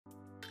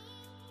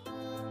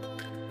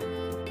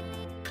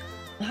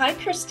Hi,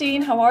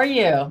 Christine. How are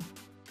you?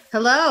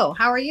 Hello,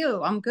 how are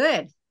you? I'm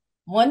good.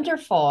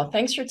 Wonderful.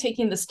 Thanks for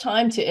taking this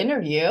time to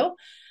interview.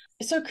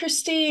 So,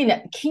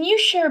 Christine, can you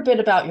share a bit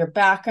about your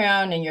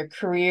background and your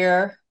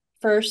career,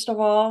 first of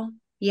all?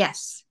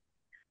 Yes,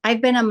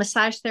 I've been a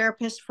massage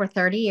therapist for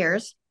 30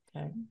 years.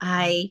 Okay.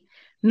 I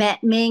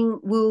met Ming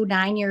Wu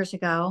 9 years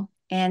ago.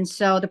 And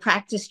so the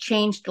practice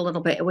changed a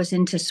little bit. It was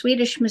into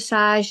Swedish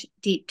massage,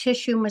 deep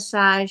tissue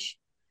massage,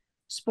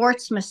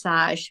 sports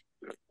massage.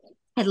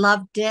 I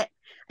loved it.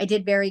 I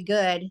did very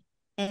good.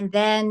 And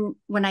then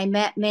when I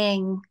met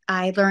Ming,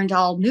 I learned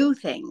all new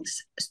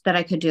things that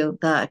I could do.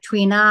 The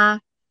Tui Na,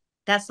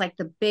 that's like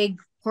the big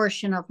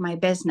portion of my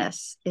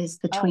business is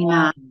the Oh, Tui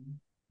wow. Na. So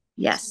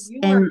Yes.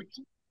 you were, And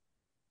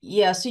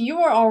yeah, so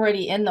you were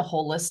already in the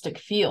holistic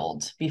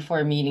field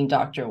before meeting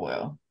Dr.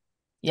 Wu.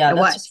 Yeah, I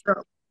was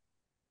for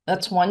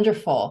that's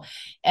wonderful.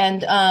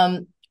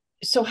 And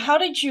so how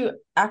did you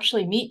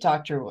actually meet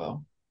Dr.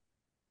 Wu?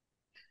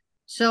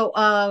 So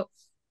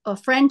a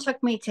friend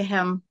took me to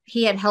him.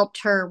 He had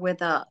helped her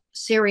with a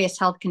serious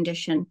health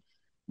condition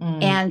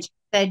Mm. and she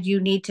said, "You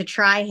need to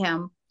try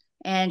him."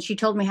 And she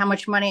told me how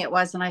much money it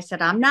was. And I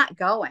said, "I'm not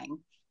going."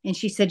 And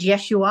she said,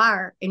 "Yes, you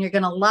are. And you're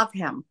going to love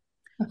him."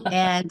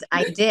 And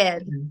I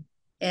did.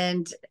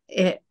 And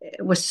it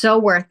was so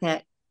worth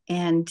it.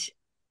 And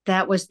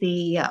that was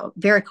the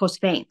varicose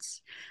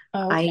veins.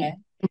 Oh, I okay.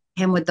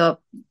 him with the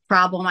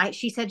problem.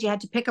 She said you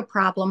had to pick a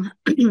problem.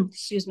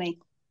 Excuse me.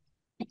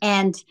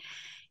 And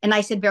And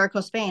I said,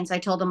 varicose veins. I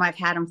told them I've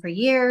had them for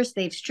years.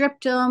 They've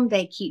stripped them.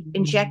 They keep Mhm.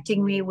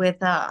 injecting me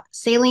with a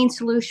saline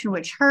solution,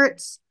 which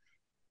hurts.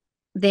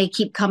 They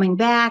keep coming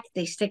back.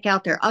 They stick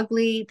out. They're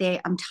ugly.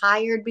 I'm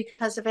tired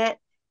because of it.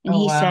 And Oh,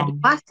 he said, wow.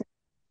 what?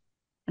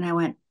 And I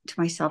went to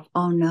myself,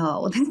 oh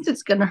no, this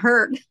is going to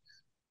hurt.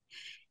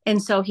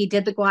 And so he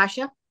did the Gua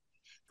Sha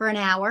for an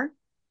hour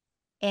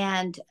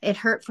and it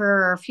hurt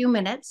for a few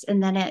minutes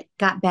and then it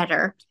got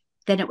better.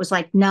 Then it was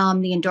like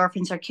numb. The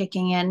endorphins are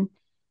kicking in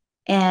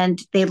and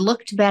they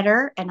looked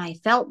better and I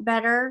felt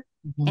better.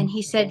 And Mhm.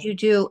 he said, you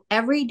do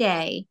every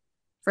day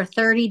for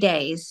 30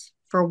 days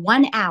for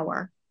 1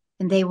 hour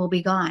and they will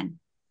be gone.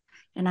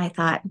 And I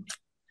thought,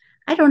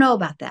 I don't know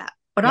about that,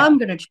 but Yeah, I'm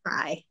going to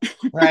try.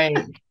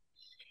 right.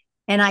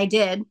 And I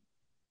did,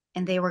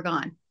 and they were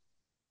gone.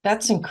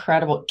 That's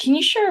incredible. Can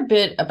you share a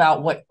bit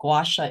about what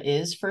Gua Sha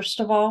is, first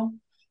of all?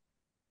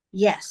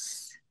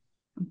 Yes.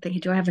 I'm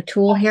thinking, do I have a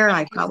tool Oh, here?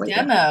 I please probably do.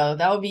 demo.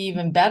 That would be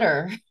even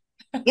better.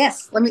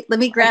 Yes. Let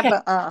me grab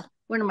Okay,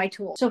 one of my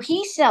tools. So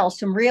he sells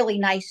some really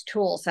nice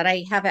tools that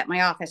I have at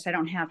my office. I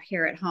don't have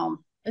here at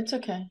home. it's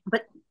okay.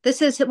 But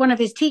this is one of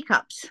his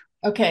teacups.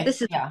 Okay,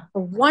 This is yeah. a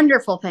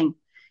wonderful thing.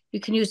 You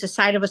can use the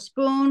side of a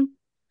spoon.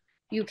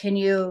 You can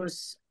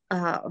use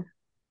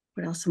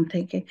what else I'm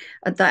thinking.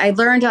 I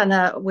learned on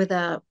a with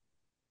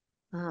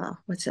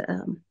what's it The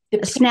a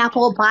pink.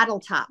 Snapple bottle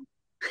top.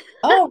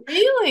 Oh,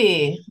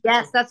 really?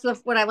 Yes, that's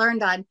what I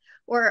learned on.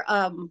 Or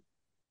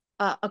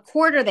a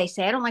quarter. They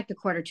say I don't like the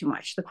quarter too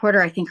much. The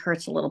quarter I think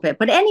hurts a little bit.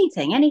 But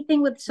anything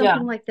with Yeah,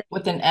 something like that.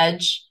 with an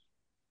edge.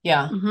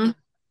 Yeah. Mhm.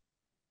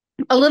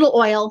 A little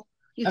oil.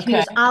 You can Okay.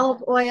 use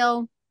olive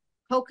oil,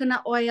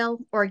 coconut oil,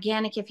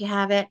 organic if you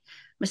have it.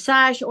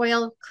 Massage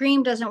oil.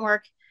 Cream doesn't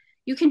work.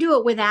 You can do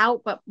it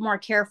without, but more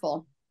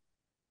careful.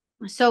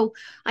 So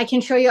I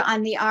can show you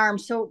on the arm.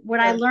 So what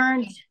I Sure.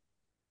 learned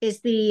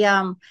is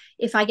the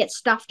if I get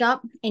stuffed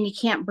up and you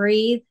can't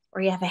breathe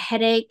or you have a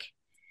headache.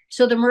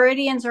 So the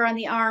meridians are on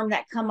the arm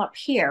that come up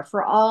here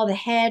for all the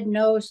head,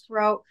 nose,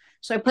 throat.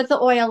 So I put the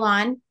oil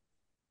on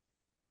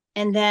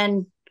and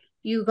then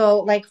you go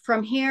like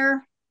from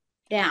here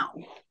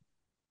down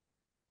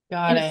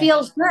Got and it it.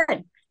 feels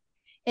good.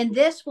 And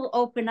this will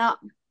open up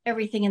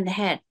everything in the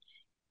head.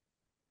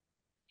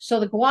 So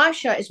the Gua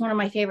Sha is one of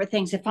my favorite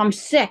things. If I'm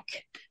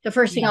sick, the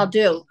first thing Yeah. I'll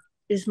do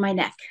is my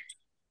neck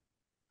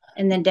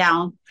and then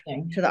down to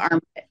Thing. the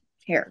armpit.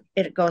 Here,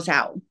 it goes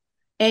out.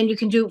 And you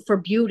can do it for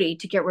beauty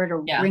to get rid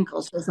of Yeah.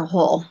 wrinkles as a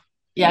whole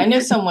Yeah, I thing. know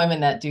some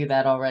women that do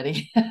that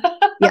already.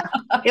 Yeah,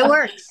 it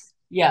works.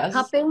 Yes.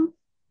 Cupping,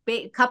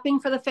 cupping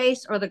for the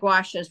face or the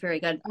Gua Sha is very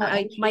good. Oh,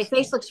 My face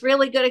interesting. looks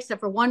really good except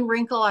for one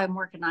wrinkle I'm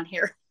working on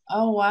here.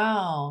 Oh,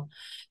 wow.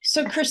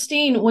 So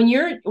Christine, when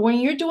you're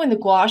doing the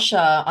gua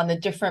sha on the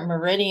different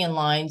meridian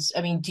lines,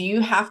 I mean, do you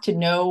have to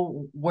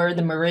know where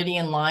the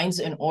meridian lines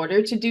in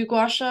order to do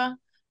gua sha?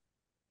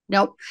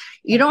 Nope,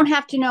 you Okay. don't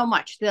have to know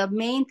much. The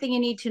main thing you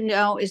need to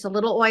know is a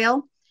little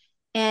oil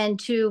and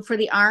to for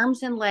the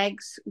arms and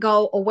legs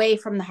go away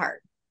from the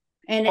heart.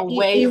 And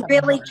Away you from the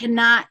really heart.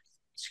 cannot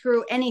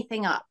screw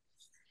anything up.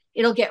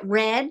 It'll get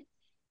red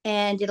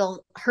and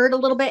it'll hurt a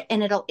little bit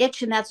and it'll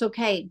itch, and that's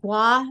okay.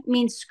 Gua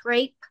means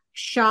scrape,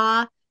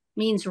 sha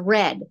means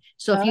red.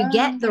 So if you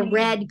get the Oh.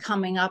 red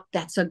coming up,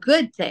 that's a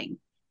good thing.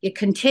 You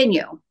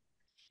continue.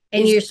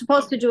 And Is you're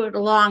supposed to do it a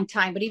long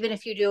time, but even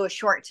if you do a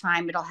short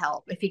time, it'll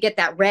help. If you get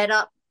that red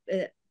up,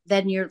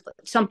 then you're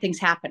something's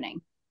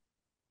happening.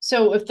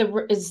 so if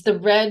the is the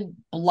red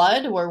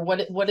blood or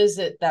what is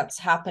it that's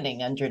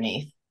happening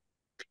underneath?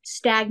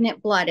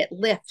 stagnant blood. It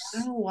lifts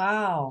Oh,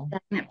 wow.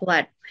 stagnant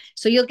blood.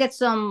 So you'll get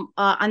some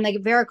on the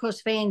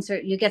varicose veins, or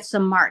you get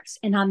some marks.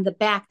 And on the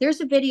back,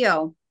 there's a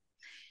video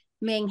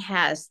Ming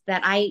has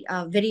that I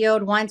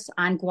videoed once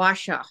on Gua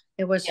Sha.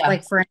 It was Yeah.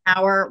 like for an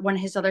hour, one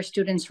of his other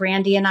students,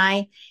 Randy and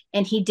I,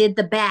 and he did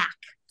the back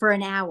for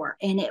an hour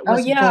and it Oh,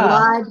 was yeah.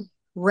 blood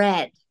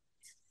red.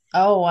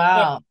 Oh, It,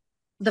 wow.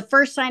 the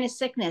first sign of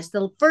sickness,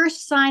 the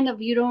first sign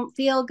of you don't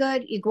feel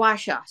good, you gua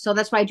sha. So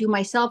that's why I do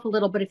myself a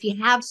little. But if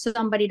you have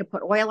somebody to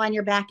put oil on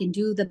your back and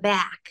do the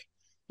back,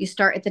 you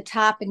start at the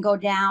top and go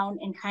down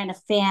and kind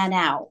of fan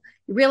out.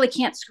 You really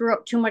can't screw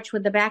up too much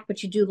with the back,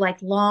 but you do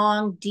like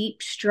long,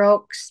 deep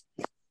strokes.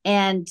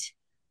 And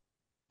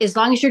as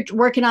long as you're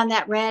working on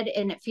that red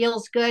and it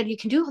feels good, you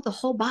can do the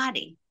whole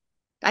body.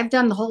 I've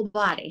done the whole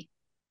body,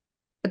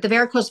 but the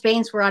varicose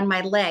veins were on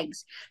my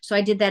legs. So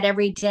I did that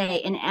every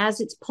day. And as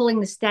it's pulling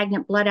the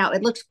stagnant blood out,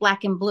 it looks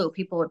black and blue.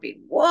 People would be,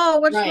 whoa,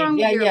 what's Right. wrong with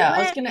Yeah, your yeah. I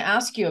was leg? going to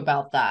ask you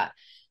about that.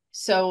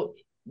 So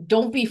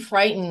don't be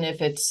frightened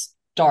if it's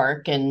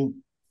dark and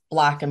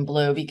black and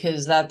blue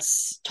because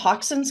that's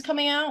toxins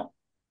coming out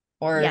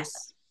or,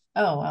 Yes.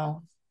 oh,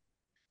 wow.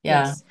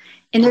 Yeah. Yes.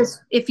 And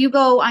there's, if you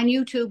go on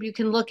YouTube, you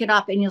can look it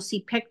up and you'll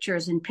see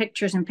pictures and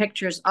pictures and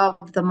pictures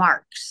of the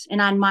marks.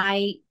 And on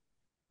my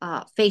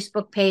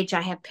Facebook page,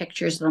 I have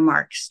pictures of the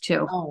marks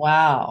too. Oh,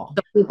 wow.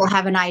 So people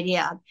have an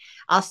idea.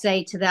 I'll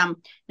say to them,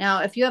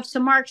 now, if you have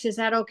some marks, is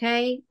that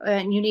okay?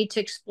 And you need to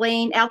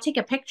explain. I'll take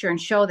a picture and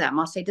show them.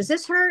 I'll say, does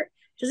this hurt?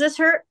 Does this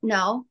hurt?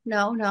 No,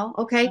 no, no.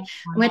 Okay. Oh,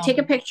 I'm going to take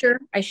a wow. picture.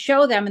 I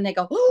show them and they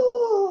go,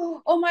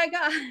 oh my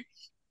God.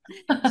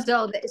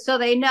 So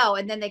they know,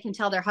 and then they can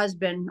tell their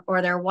husband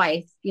or their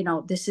wife,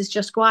 this is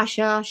just Gua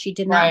Sha. She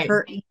did not Right.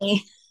 hurt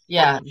me.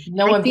 Yeah.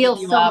 No I one beat feel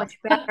you so up. much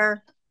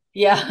better.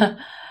 Yeah.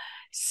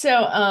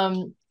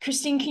 So,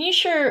 Christine, can you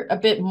share a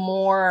bit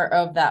more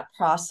of that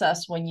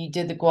process when you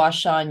did the gua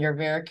sha on your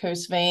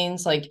varicose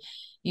veins? Like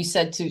you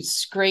said, to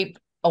scrape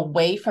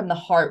away from the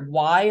heart.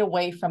 Why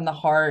away from the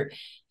heart?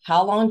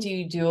 How long do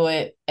you do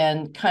it?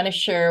 And kind of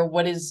share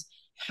what is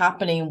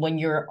happening when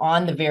you're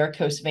on the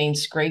varicose vein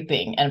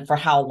scraping and for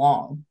how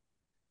long?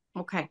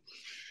 Okay.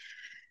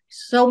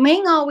 So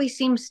Ming always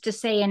seems to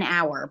say an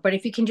hour, but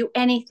if you can do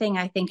anything,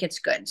 I think it's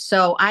good.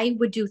 So I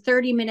would do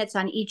 30 minutes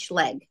on each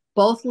leg.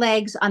 Both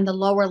legs, on the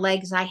lower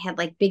legs, I had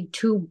like big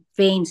tubes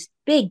veins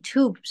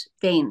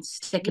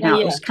sticking Yeah, out. It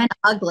yeah, was kind of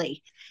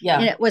ugly.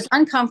 And yeah. it was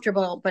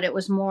uncomfortable, but it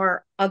was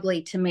more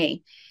ugly to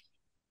me.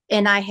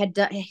 And I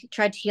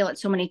tried to heal it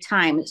so many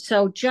times.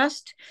 So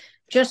just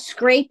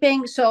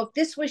scraping. So if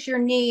this was your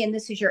knee and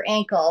this is your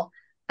ankle,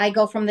 I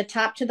go from the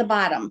top to the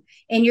bottom.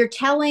 And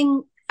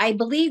I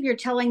believe you're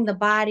telling the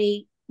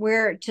body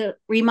where to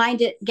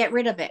remind it, get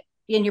rid of it.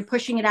 And you're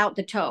pushing it out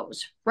the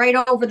toes, right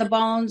over the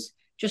bones,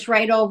 just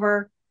right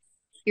over.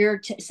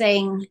 You're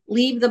saying,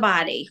 leave the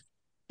body.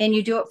 And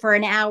you do it for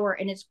an hour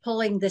and it's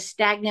pulling the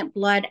stagnant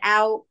blood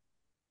out.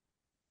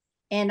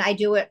 And I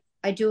do it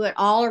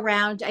all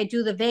around. I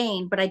do the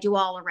vein, but I do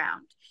all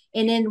around.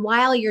 And then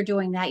while you're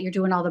doing that, you're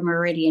doing all the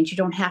meridians. You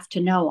don't have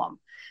to know them.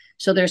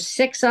 So there's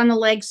 6 on the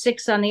leg,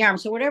 6 on the arm.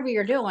 So whatever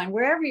you're doing,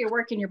 wherever you're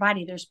working your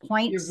body, there's You're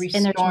points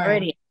and there's restoring.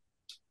 meridians.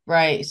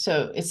 Right.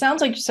 So it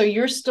sounds like so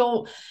you're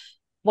still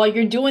while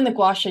you're doing the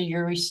gua sha,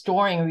 you're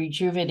restoring,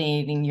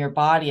 rejuvenating your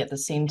body at the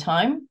same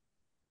time.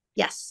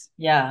 Yes.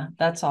 Yeah,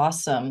 that's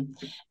awesome.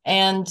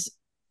 And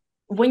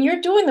when you're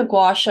doing the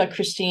gua sha,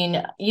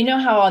 Christine, you know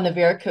how on the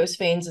varicose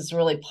veins it's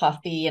really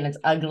puffy and it's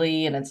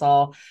ugly and it's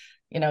all,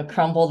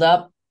 crumbled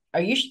up.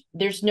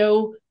 There's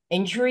no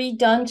injury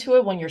done to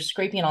it when you're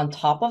scraping on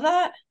top of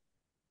that?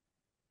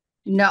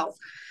 No.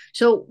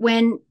 So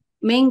when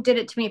Ming did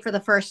it to me for the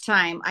first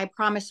time, I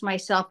promised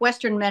myself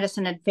Western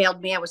medicine had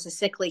failed me. I was a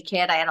sickly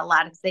kid. I had a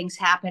lot of things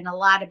happen, a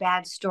lot of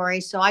bad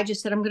stories. So I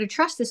just said, I'm going to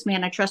trust this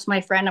man. I trust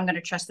my friend. I'm going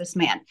to trust this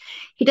man.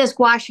 He does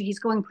gua sha. He's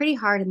going pretty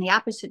hard in the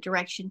opposite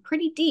direction,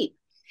 pretty deep.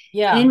 And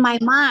Yeah. in my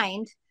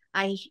mind,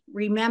 I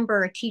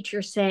remember a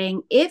teacher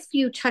saying, if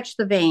you touch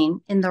the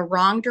vein in the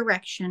wrong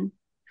direction,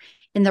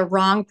 in the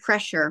wrong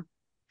pressure,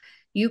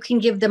 you can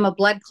give them a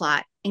blood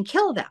clot and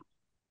kill them.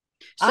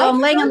 So I've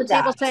I'm laying on the heard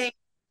table that. saying,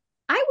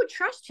 I would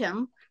trust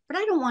him, but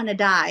I don't want to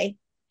die.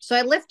 So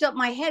I lift up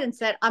my head and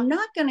said, I'm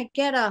not going to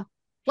get a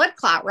blood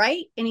clot,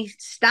 right? And he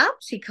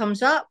stops, he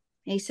comes up,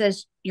 and he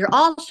says, you're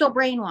also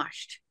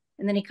brainwashed.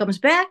 And then he comes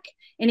back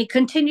and he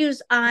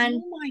continues on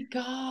Oh my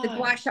the God.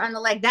 gua sha on the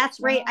leg. That's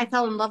right. I Wow.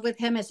 fell in love with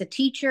him as a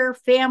teacher,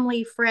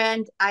 family,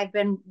 friend. I've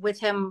been with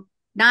him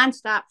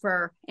nonstop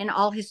and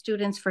all his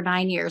students for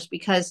 9 years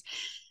because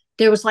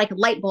there was like a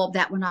light bulb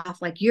that went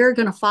off. Like, you're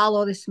going to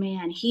follow this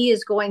man. He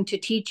is going to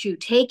teach you.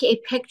 Take a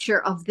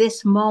picture of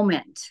this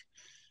moment.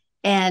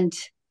 And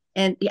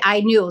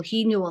I knew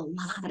he knew a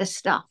lot of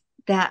stuff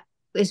that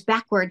is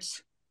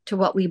backwards to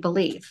what we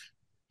believe.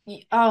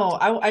 Oh,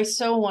 I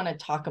so want to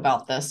talk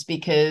about this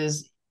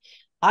because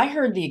I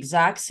heard the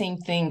exact same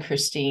thing,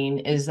 Christine,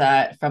 is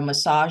that from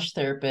massage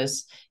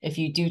therapists, if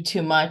you do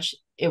too much,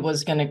 it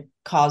was going to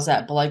cause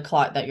that blood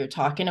clot that you're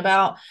talking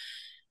about.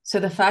 So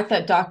the fact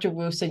that Dr.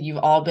 Wu said you've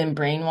all been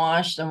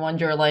brainwashed, I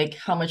wonder like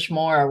how much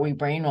more are we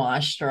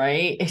brainwashed,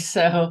 right?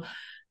 So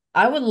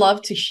I would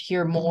love to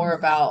hear more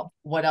about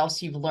what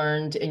else you've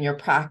learned in your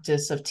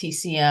practice of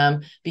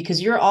TCM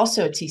because you're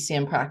also a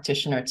TCM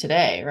practitioner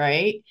today,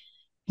 right?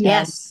 And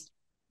Yes.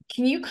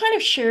 can you kind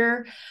of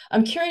share?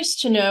 I'm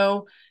curious to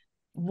know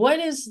what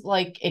is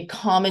like a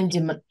common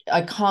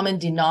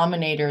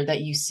denominator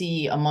that you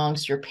see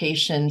amongst your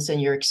patients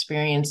and your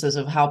experiences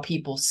of how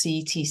people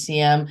see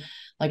TCM?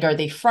 Like, are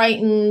they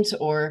frightened,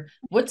 or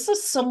what's the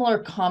similar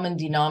common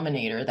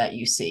denominator that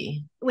you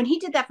see? When he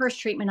did that first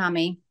treatment on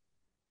me,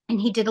 and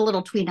he did a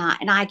little Tui Na,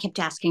 and I kept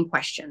asking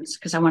questions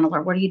because I want to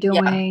learn, what are you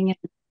Yeah, doing?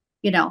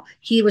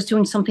 He was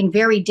doing something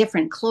very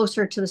different,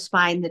 closer to the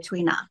spine, the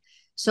Tui Na.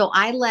 So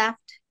I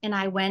left and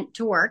I went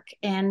to work.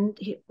 And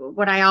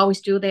what I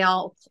always do,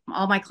 all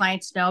my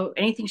clients know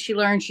anything she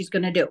learns, she's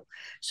going to do.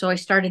 So I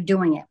started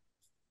doing it.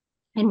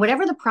 And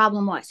whatever the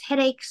problem was,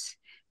 headaches,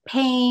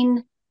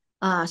 pain,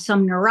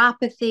 some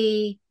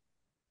neuropathy,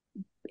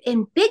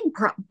 and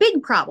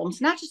big problems,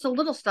 not just the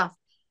little stuff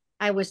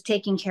I was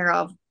taking care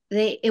of,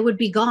 it would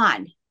be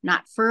gone,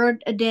 not for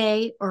a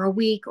day or a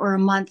week or a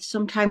month,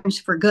 sometimes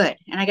for good.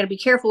 And I got to be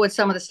careful with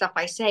some of the stuff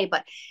I say,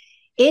 but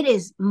it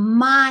is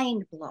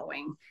mind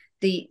blowing,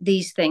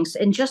 these things.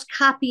 And just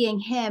copying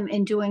him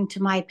and doing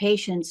to my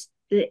patients,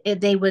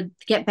 they would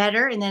get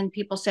better. And then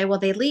people say, well,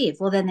 they leave.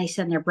 Well, then they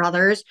send their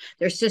brothers,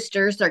 their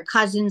sisters, their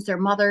cousins, their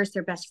mothers,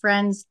 their best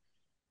friends,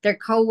 their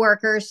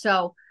coworkers.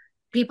 So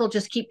people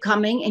just keep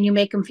coming, and you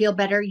make them feel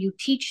better. You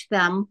teach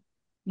them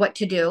what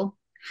to do,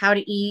 how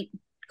to eat,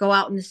 go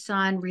out in the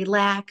sun,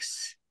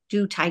 relax,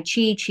 do Tai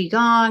Chi,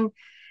 Qigong.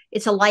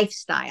 It's a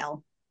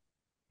lifestyle.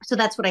 So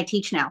that's what I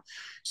teach now.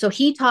 So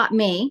he taught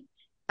me.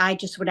 I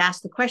just would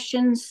ask the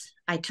questions.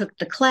 I took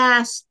the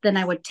class. Then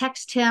I would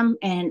text him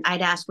and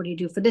I'd ask, what do you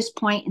do for this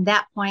point and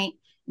that point?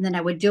 And then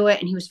I would do it.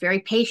 And he was very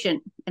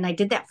patient. And I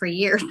did that for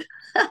years.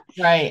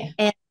 right,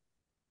 And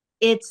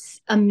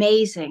it's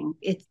amazing.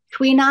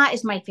 Tui Na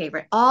is my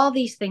favorite. All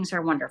these things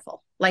are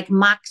wonderful. Like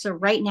Moxa,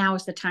 right now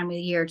is the time of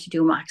the year to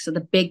do Moxa,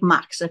 the big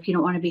Moxa. If you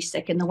don't want to be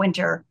sick in the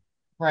winter,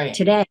 right,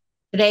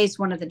 today's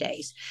one of the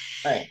days.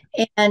 right.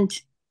 And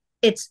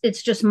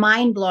it's just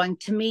mind blowing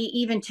to me.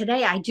 Even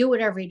today, I do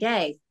it every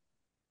day,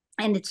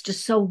 and it's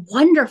just so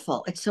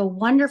wonderful. It's so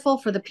wonderful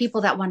for the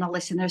people that want to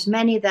listen. There's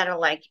many that are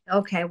like,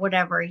 okay,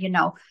 whatever,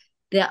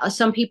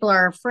 some people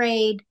are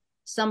afraid.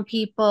 Some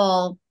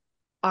people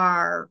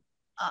are,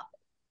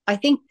 I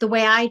think the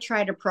way I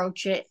try to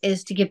approach it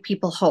is to give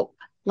people hope.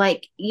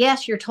 Like,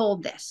 yes, you're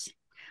told this,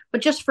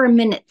 but just for a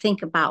minute,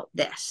 think about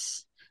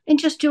this and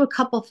just do a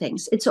couple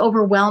things. It's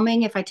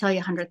overwhelming if I tell you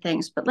 100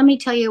 things, but let me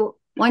tell you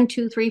one,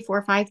 two, three,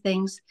 four, five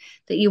things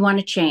that you want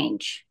to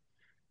change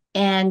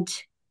and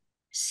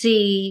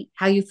see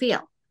how you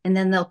feel. And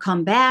then they'll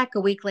come back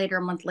a week later,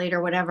 a month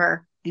later,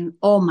 whatever. And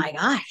oh my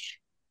gosh,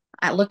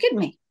 look at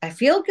me. I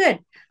feel good.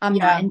 I'm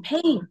not Yeah. in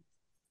pain.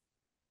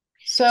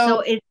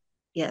 So So,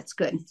 yeah, it's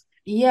good.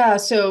 yeah.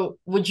 So,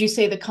 would you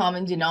say the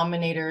common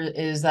denominator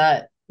is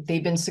that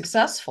they've been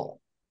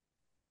successful?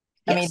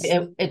 I mean,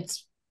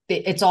 Yes,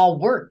 it's all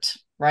worked,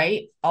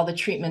 right? All the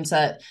treatments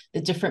that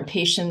the different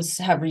patients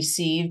have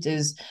received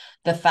is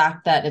the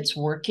fact that it's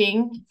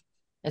working,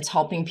 it's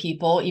helping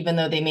people, even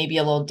though they may be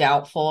a little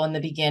doubtful in the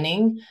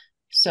beginning.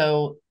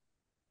 So,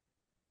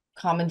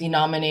 common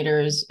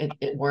denominators,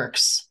 it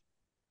works.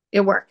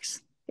 it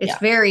works. It's Yeah,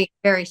 very,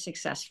 very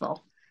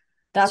successful.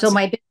 So that's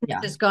my business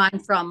yeah. has gone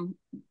from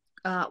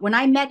when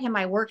I met him,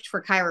 I worked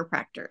for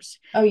chiropractors.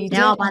 Oh, you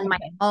Now did? I'm on my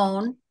Okay.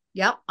 own.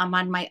 Yep, I'm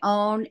on my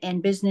own,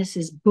 and business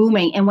is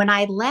booming. And when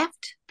I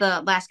left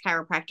the last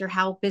chiropractor,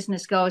 how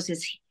business goes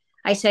is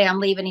I say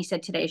I'm leaving. He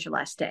said, today's your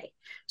last day.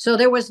 So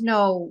there was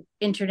no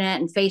internet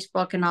and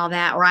Facebook and all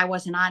that, or I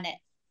wasn't on it.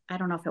 I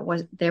don't know if it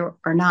was there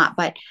or not,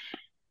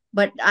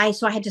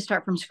 so I had to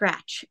start from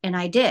scratch, and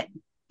I did.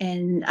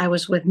 And I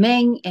was with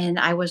Ming, and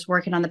I was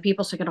working on the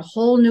people, so I got a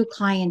whole new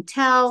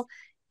clientele,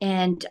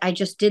 and I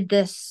just did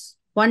this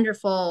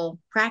wonderful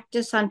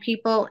practice on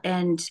people.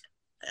 And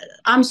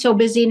I'm so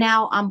busy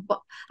now.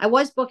 I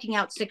was booking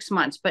out 6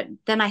 months, but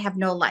then I have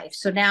no life,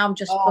 so now I'm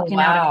just Oh, booking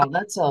out a wow.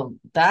 couple.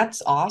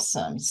 That's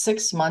awesome.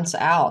 6 months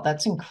out.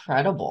 That's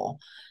incredible.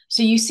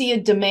 So you see a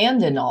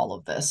demand in all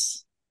of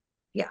this.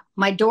 Yeah,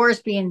 my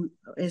doors being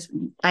is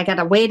I got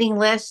a waiting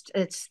list.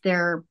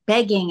 They're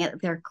begging.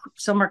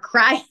 Some are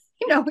crying,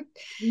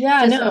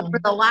 Yeah, just no. over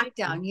the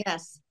lockdown.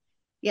 Yes.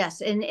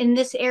 Yes. And in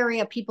this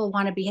area, people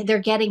want to they're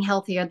getting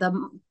healthier.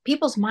 The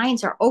people's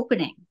minds are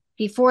opening.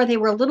 Before they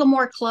were a little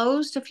more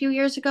closed a few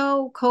years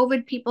ago,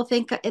 COVID, people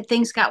think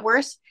things got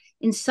worse.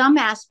 In some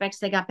aspects,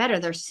 they got better.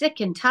 They're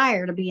sick and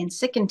tired of being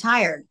sick and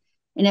tired.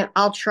 And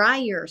I'll try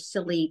your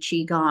silly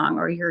Qigong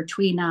or your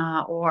Tui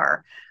Na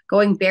or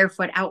going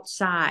barefoot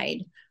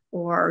outside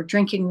or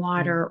drinking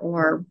water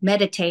or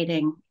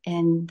meditating,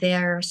 and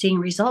they're seeing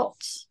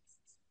results.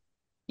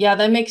 Yeah,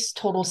 that makes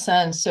total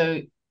sense.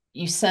 So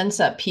you sense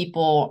that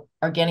people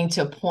are getting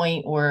to a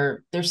point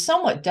where they're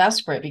somewhat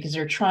desperate because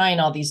they're trying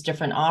all these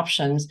different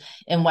options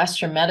in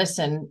Western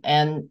medicine,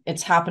 and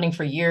it's happening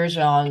for years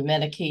on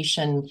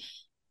medication.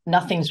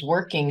 Nothing's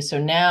working. So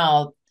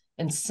now,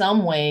 in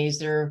some ways,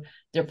 they're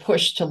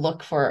pushed to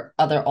look for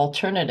other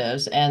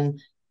alternatives,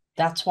 and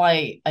that's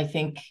why I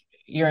think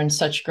you're in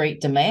such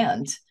great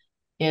demand.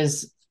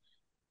 Is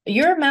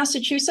you're in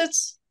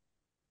Massachusetts?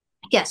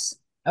 Yes.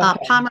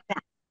 Okay. Palmer.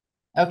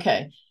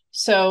 Okay.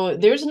 So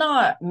there's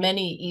not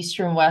many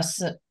Eastern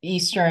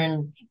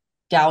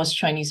Taoist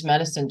Chinese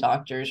medicine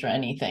doctors or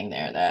anything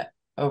there that,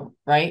 oh,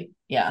 right?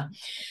 Yeah.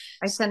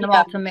 I send them Yeah.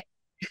 all to me.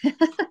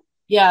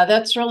 Yeah,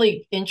 that's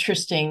really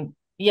interesting.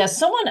 Yeah,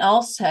 someone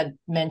else had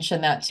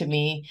mentioned that to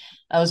me.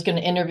 I was going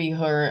to interview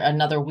her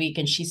another week,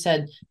 and she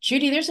said,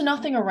 Judy, there's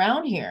nothing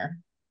around here.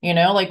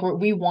 Like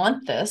we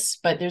want this,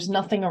 but there's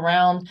nothing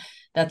around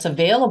that's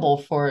available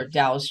for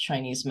Taoist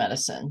Chinese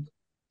medicine.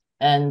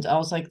 And I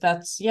was like,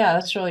 that's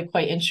really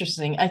quite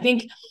interesting. I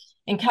think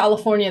in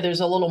California, there's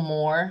a little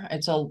more.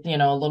 It's a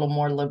little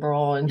more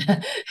liberal,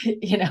 and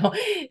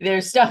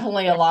there's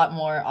definitely a lot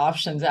more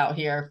options out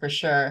here for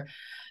sure.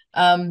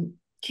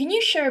 Can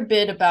you share a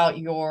bit about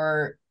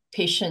your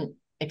patient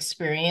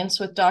experience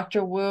with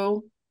Dr.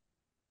 Wu?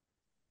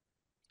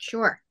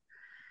 Sure.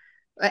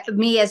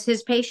 Me as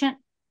his patient?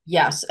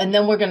 Yes, and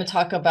then we're going to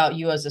talk about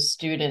you as a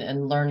student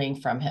and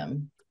learning from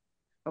him.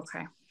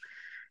 Okay.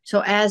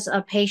 So as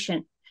a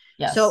patient,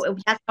 Yes. so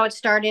that's how it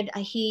started.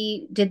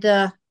 He did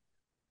the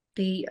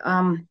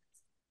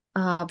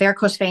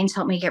varicose veins,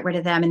 helped me get rid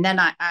of them, and then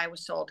I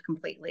was sold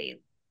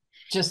completely.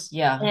 Just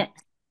yeah. And,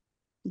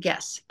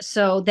 yes.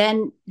 So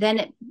then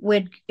it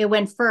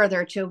went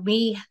further to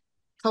me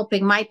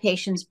helping my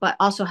patients, but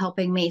also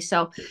helping me.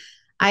 So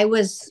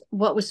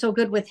what was so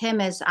good with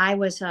him is I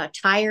was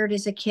tired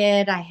as a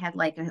kid. I had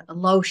like a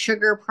low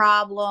sugar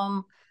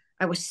problem.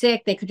 I was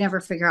sick. They could never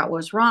figure out what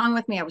was wrong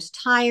with me. I was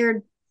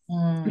tired.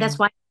 That's Mm.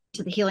 why I went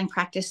to the healing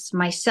practice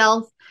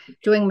myself,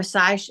 doing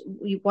massage.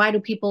 Why do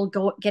people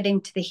get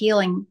into the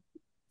healing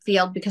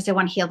field? Because they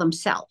want to heal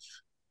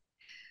themselves.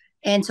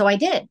 And so I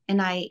did, and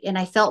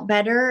I felt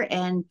better,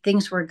 and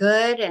things were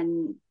good,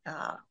 and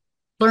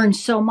learned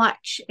so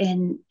much,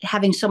 and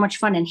having so much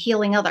fun and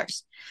healing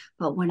others.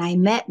 But when I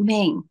met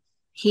Ming,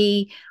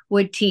 he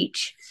would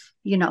teach,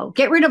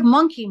 get rid of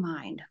monkey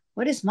mind.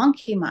 What is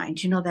monkey mind?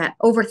 That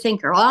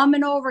overthinker. Oh, I'm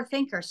an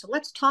overthinker. So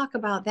let's talk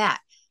about that.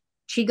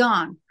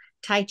 Qigong,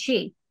 Tai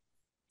Chi.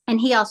 And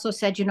he also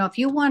said, if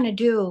you want to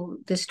do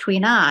this Tui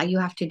Na, you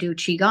have to do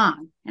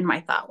Qigong. And my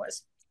thought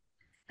was,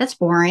 that's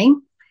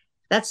boring.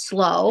 That's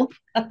slow.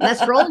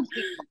 That's for old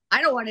people.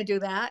 I don't want to do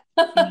that.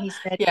 And he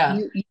said, Yeah.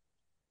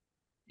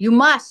 you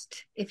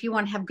must, if you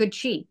want to have good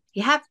chi.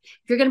 If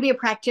you're going to be a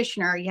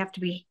practitioner,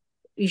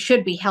 you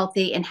should be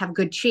healthy and have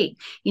good chi.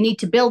 You need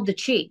to build the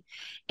chi.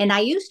 And I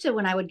used to,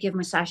 when I would give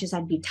massages,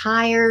 I'd be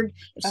tired.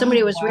 If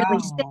somebody Oh, was really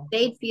sick, wow.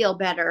 they'd feel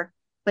better,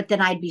 but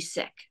then I'd be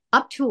sick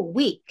up to a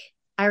week.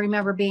 I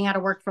remember being out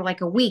of work for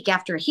like a week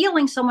after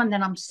healing someone,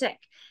 then I'm sick.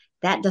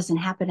 That doesn't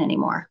happen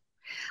anymore.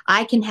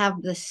 I can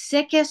have the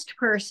sickest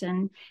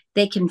person,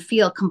 they can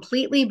feel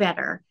completely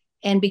better.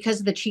 And because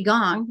of the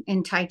Qigong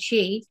and Tai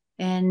Chi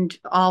and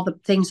all the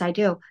things I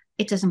do,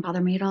 it doesn't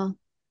bother me at all.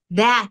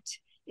 That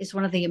is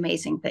one of the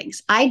amazing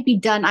things. I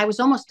was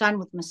almost done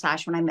with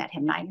massage when I met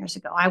him 9 years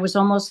ago. I was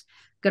almost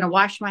going to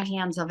wash my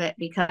hands of it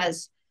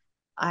because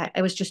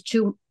it was just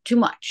too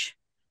much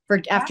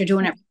after That's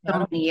doing it for so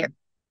many incredible. years.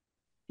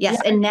 Yeah.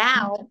 Yes. And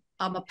now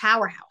I'm a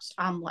powerhouse.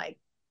 I'm like,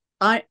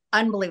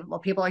 unbelievable.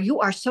 People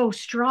you are so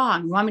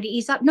strong. You want me to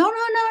ease up? No, no,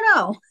 no,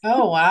 no.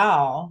 Oh,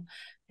 wow.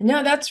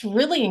 No, that's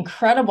really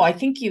incredible. I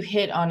think you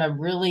hit on a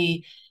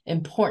really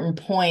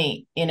important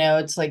point.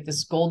 It's like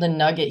this golden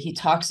nugget. He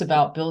talks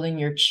about building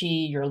your chi,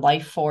 your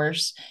life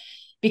force,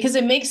 because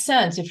it makes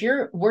sense. If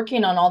you're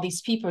working on all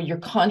these people, you're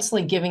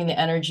constantly giving the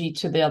energy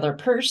to the other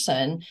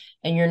person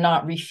and you're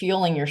not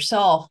refueling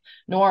yourself,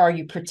 nor are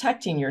you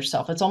protecting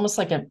yourself. I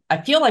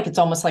feel like it's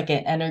almost like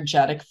an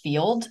energetic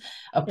field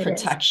of It is.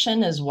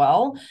 protection as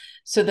well.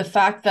 So the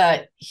fact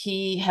that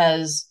he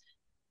has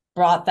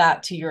brought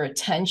that to your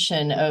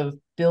attention of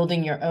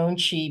building your own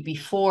chi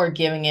before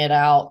giving it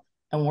out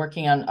and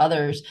working on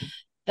others,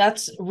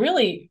 that's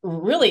really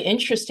really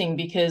interesting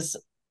because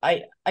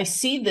I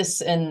see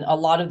this in a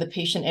lot of the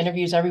patient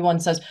interviews. Everyone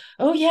says,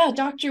 oh yeah,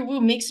 Dr.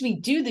 Wu makes me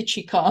do the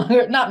qigong,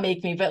 or not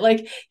make me, but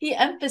like he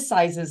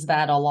emphasizes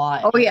that a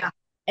lot. Oh yeah.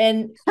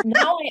 And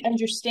now I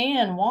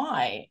understand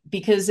why,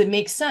 because it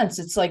makes sense.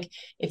 It's like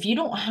if you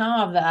don't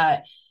have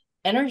that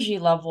energy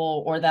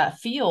level or that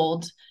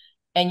field,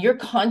 and you're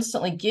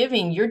constantly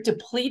giving, you're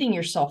depleting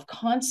yourself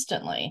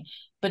constantly.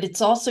 But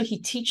it's also, he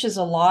teaches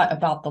a lot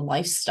about the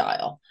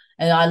lifestyle.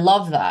 And I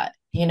love that.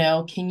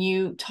 Can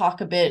you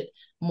talk a bit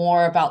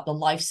more about the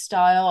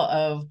lifestyle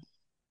of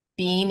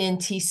being in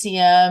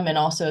TCM and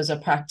also as a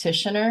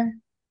practitioner?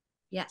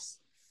 Yes.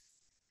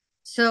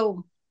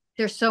 So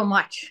there's so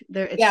much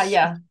there. Yeah, It's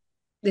yeah,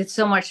 it's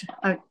so much.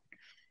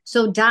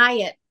 So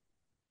diet,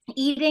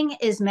 eating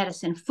is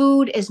medicine.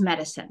 Food is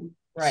medicine.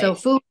 So right.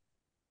 food.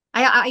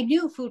 I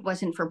knew food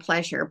wasn't for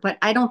pleasure, but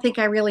I don't think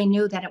I really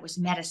knew that it was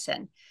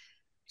medicine.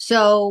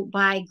 So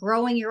by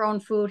growing your own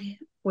food,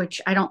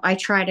 which I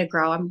try to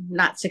grow, I'm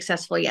not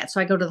successful yet.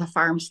 So I go to the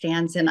farm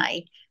stands and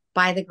I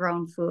buy the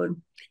grown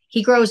food.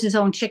 He grows his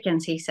own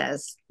chickens, he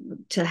says,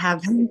 to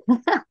have,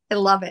 I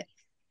love it.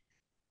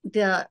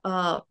 To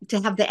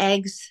have the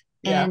eggs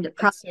Yeah, and that's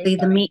so probably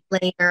the funny. meat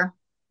later.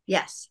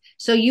 Yes.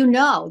 So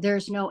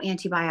there's no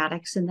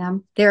antibiotics in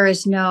them. There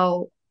is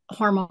no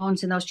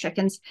hormones in those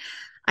chickens.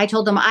 I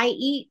told him I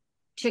eat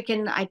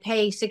chicken. I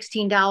pay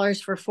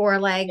 $16 for 4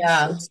 legs.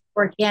 Yeah, It's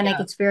organic.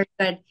 yeah. It's very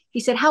good. He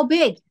said, "How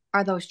big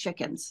are those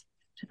chickens?"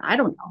 I said, "I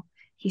don't know."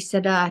 He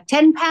said,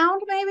 10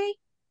 pound, maybe,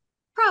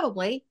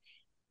 probably.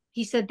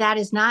 He said, "That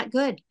is not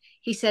good."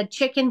 He said,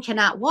 "Chicken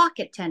cannot walk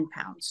at 10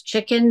 pounds.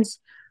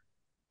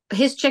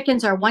 His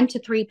chickens are 1 to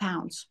 3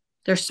 pounds.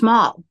 They're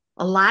small,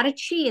 a lot of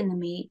chi in the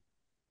meat,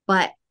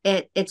 but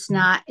it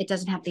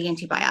doesn't have the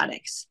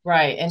antibiotics."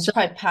 Right. And it's So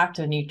probably packed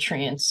with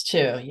nutrients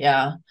too.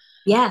 Yeah.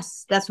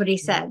 yes, that's what he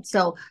said.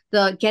 So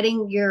the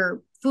getting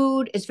your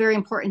food is very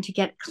important to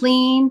get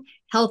clean,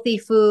 healthy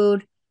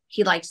food.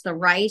 He likes the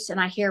rice, and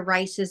I hear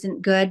rice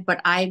isn't good,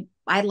 but I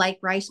like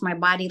rice. My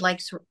body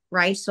likes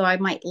rice, so I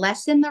might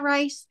lessen the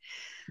rice,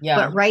 Yeah.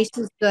 but rice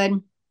is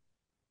good.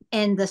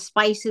 And the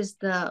spices,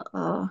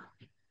 I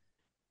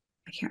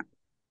can't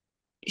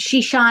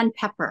Shishan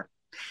pepper.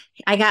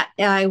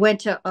 I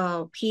went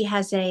to he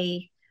has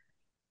a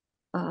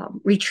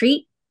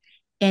retreat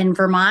in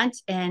Vermont,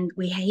 and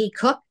we he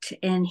cooked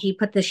and he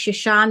put the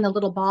shishan, the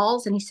little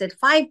balls, and he said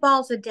 5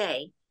 balls a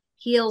day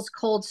heals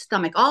cold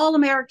stomach. All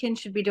Americans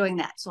should be doing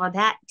that. So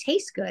that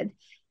tastes good,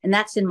 and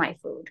that's in my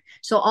food.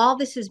 So all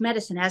this is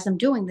medicine. As I'm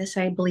doing this,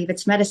 I believe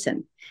it's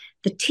medicine.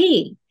 The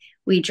tea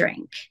we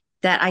drink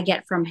that I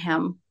get from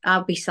him,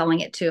 I'll be selling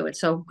it too.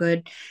 It's so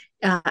good.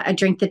 I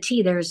drink the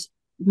tea. There's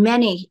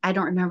many. I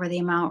don't remember the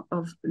amount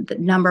of the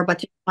number, but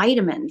there's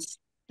vitamins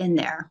in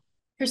there.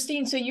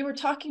 Christine, so you were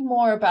talking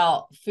more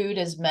about food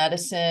as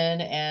medicine,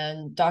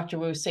 and Dr.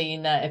 Wu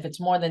saying that if it's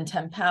more than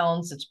 10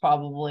 pounds, it's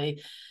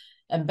probably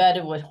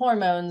embedded with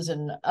hormones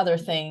and other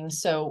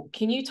things. So,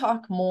 can you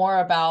talk more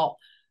about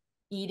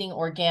eating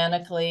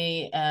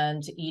organically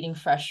and eating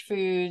fresh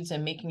foods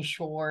and making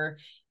sure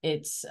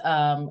it's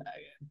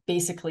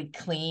basically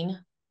clean?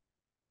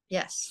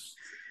 Yes.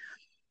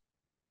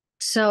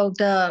 So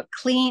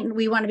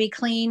we want to be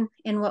clean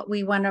in what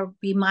we want to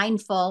be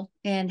mindful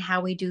in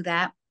how we do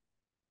that.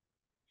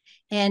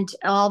 And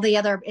all the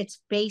other,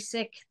 it's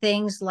basic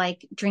things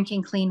like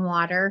drinking clean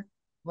water,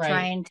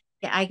 Right.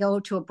 I go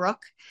to a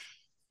brook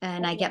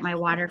and I get my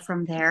water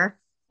from there.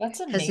 That's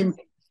Because amazing.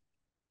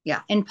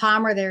 in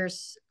Palmer,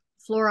 there's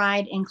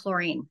fluoride and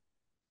chlorine.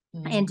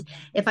 And Mm.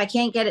 if I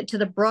can't get it to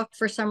the brook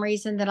for some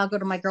reason, then I'll go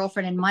to my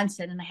girlfriend in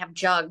Munson and I have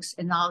jugs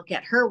and I'll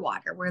get her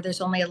water where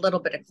there's only a little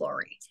bit of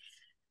chlorine.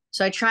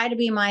 So I try to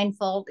be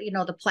mindful.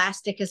 The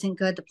plastic isn't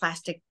good. The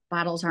plastic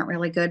bottles aren't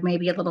really good.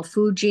 Maybe a little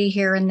Fuji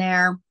here and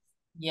there.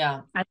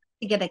 Yeah. I'd like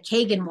to get a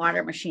Kagan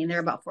water machine. They're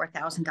about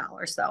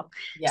 $4,000 though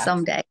Yes.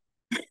 someday.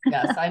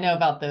 Yes. I know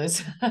about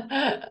those.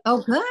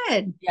 Oh,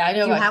 good. Yeah, I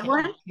know Do you about have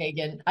one?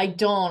 Kagan. I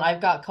don't.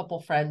 I've got a couple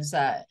friends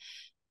that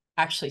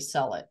actually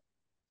sell it.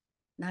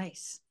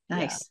 Nice, Yeah.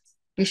 nice.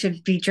 You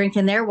should be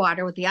drinking their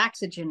water with the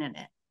oxygen in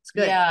it. It's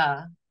good.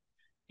 Yeah.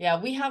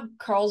 Yeah. We have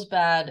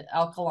Carlsbad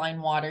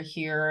alkaline water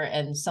here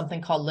and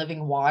something called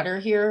living water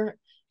here.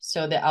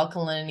 So the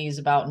alkalinity is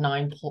about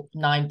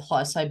 9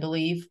 plus, I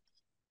believe.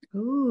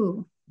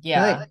 Ooh,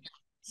 Yeah. good,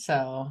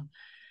 So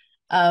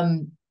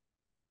um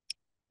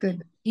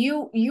good.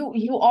 you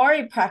are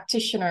a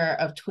practitioner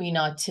of Tui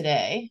Na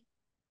today,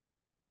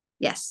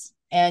 Yes.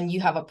 and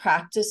you have a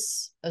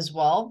practice as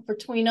well for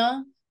Tui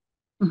Na.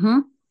 Mm-hmm.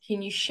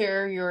 Can you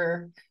share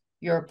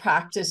your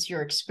practice,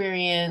 your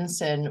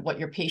experience, and what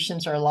your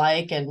patients are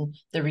like, and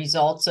the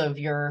results of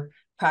your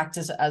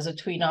practice as a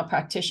Tui Na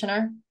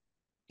practitioner?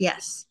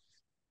 Yes.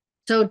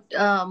 So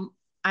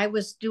I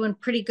was doing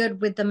pretty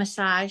good with the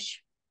massage,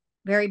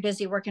 very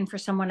busy working for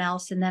someone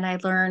else. And then I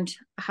learned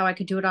how I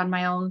could do it on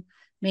my own.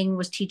 Ming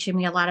was teaching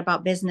me a lot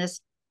about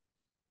business.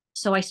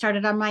 So I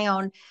started on my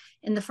own.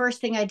 And the first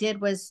thing I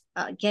did was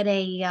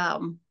you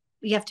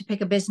have to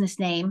pick a business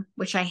name,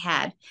 which I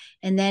had.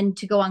 And then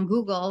to go on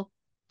Google,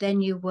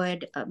 then you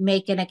would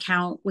make an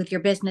account with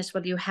your business,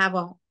 whether you have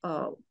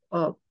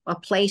a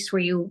place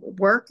where you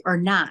work or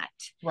not.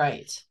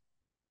 Right.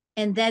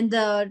 And then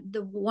the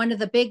one of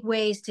the big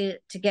ways to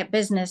get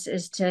business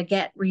is to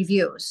get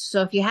reviews.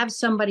 So if you have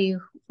somebody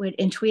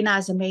in Tui Na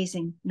is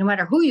amazing, no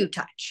matter who you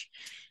touch.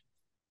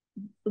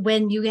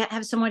 When you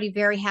have somebody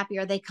very happy,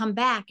 or they come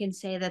back and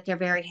say that they're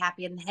very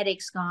happy and the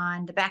headache's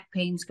gone, the back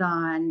pain's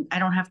gone, I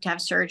don't have to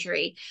have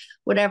surgery,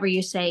 whatever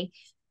you say,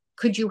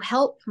 could you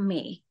help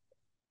me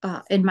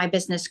in my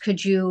business?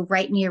 Could you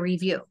write me a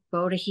review?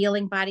 Go to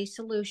Healing Body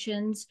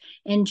Solutions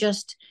and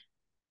just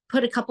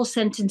put a couple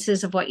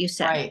sentences of what you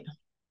said. Right.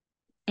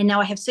 And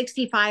now I have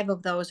 65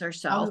 of those or Oh,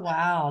 so.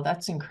 wow.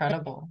 That's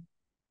incredible.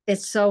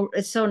 It's so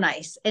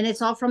nice, and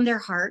it's all from their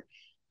heart.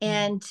 Mm.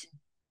 And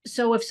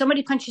so if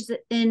somebody punches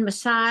in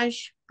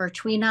massage or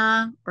Tui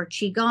Na or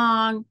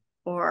Qigong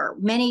or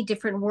many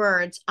different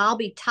words, I'll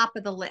be top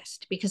of the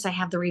list because I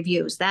have the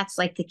reviews. That's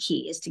like the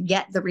key, is to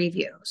get the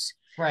reviews.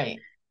 Right.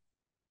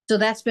 So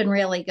that's been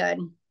really good.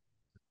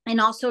 And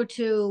also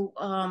to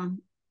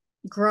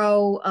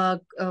grow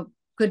a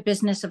good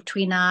business of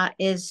Tui Na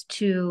is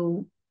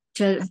to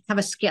have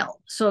a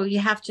skill. So you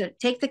have to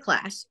take the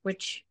class,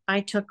 which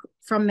I took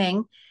from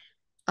Ming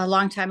a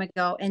long time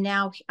ago, and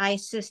now I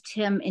assist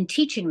him in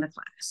teaching the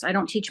class. I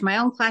don't teach my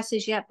own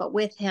classes yet, but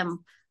with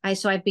him,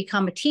 I've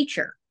become a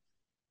teacher.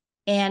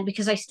 And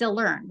because I still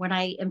learn when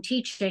I am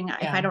teaching, if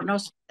I Yeah. don't know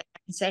something, I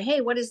can say,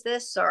 "Hey, what is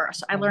this?" Or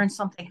so I Okay. learned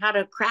something, how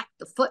to crack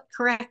the foot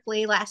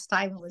correctly. Last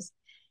time it was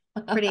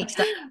pretty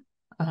exciting.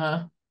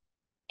 Uh-huh.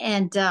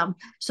 And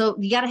so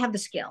you got to have the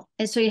skill,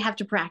 and so you have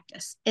to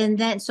practice. And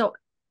then so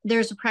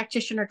there's a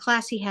practitioner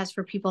class he has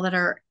for people that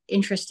are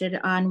interested.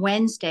 On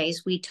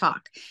Wednesdays we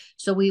talk,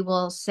 so we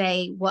will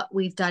say what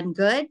we've done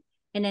good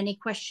and any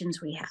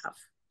questions we have.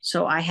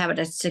 So I have it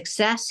a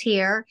success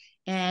here,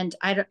 and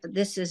I don't,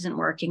 this isn't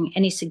working,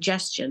 any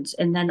suggestions,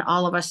 and then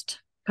all of us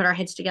put our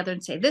heads together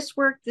and say this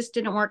worked, this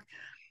didn't work.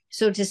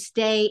 So to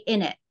stay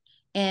in it,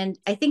 and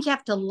I think you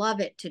have to love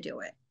it to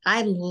do it.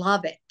 I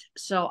love it,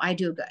 so I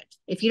do good.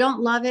 If you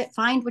don't love it,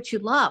 find what you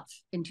love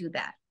and do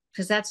that,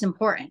 because that's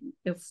important.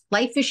 If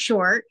life is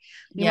short,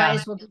 we might Yeah,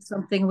 as well do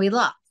something we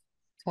love.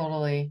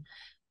 totally.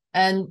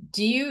 And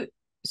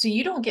so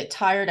you don't get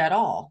tired at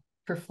all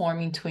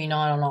performing tween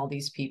on all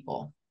these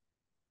people?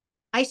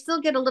 I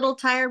still get a little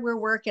tired. We're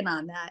working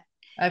on that.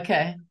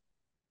 Okay.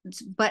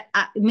 But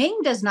Ming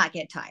does not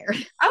get tired.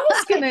 I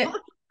was gonna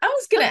I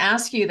was gonna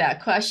ask you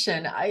that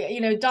question.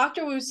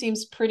 Dr. Wu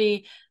seems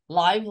pretty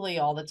lively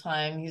all the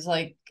time. He's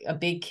like a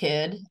big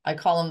kid. I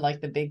call him like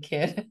the big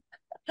kid.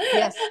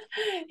 Yes.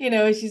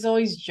 She's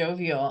always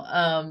jovial.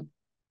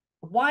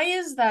 Why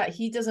is that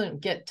he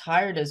doesn't get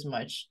tired as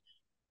much?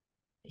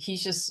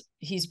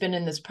 He's been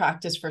in this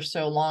practice for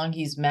so long,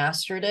 he's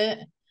mastered it.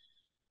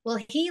 Well,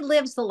 he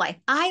lives the life.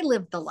 I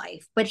live the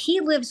life, but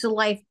he lives the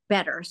life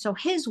better. So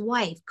his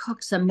wife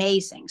cooks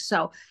amazing.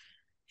 So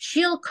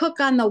she'll cook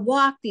on the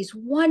walk these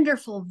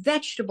wonderful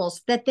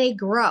vegetables that they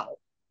grow.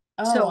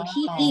 Oh, So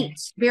he wow.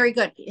 eats very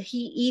good.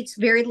 He eats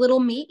very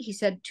little meat. He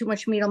said too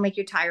much meat will make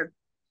you tired.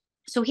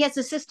 So he has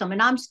a system,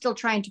 and I'm still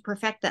trying to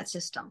perfect that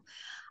system.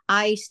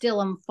 I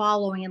still am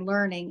following and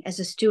learning as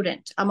a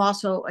student. I'm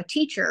also a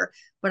teacher,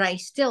 but I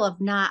still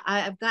have not.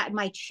 I've gotten,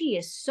 my chi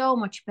is so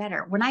much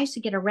better. When I used to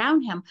get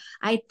around him,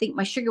 I think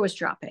my sugar was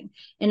dropping.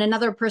 And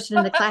another person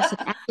in the class,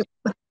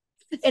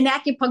 an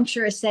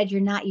acupuncturist, said,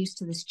 "You're not used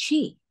to this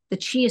chi. The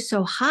chi is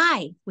so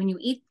high when you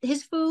eat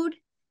his food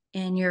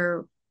and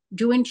you're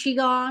doing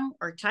qigong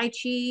or tai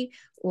chi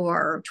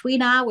or Tui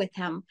Na with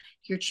him,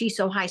 your chi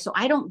so high." So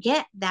I don't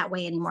get that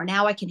way anymore.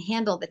 Now I can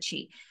handle the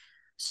chi.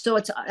 So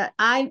it's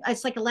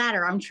like a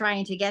ladder. I'm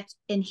trying to get.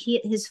 And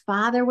his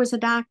father was a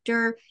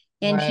doctor,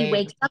 and he Right.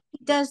 wakes up,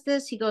 he does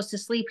this. He goes to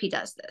sleep, he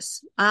does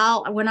this.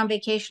 I went on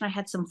vacation. I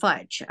had some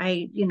fudge.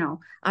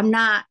 I'm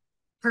not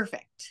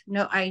perfect.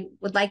 No, I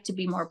would like to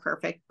be more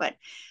perfect, but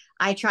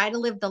I try to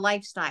live the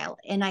lifestyle,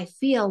 and I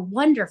feel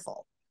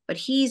wonderful. But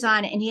he's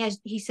on it, and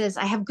he says,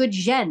 "I have good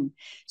Zen."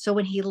 So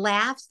when he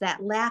laughs,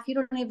 that laugh, you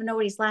don't even know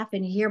what he's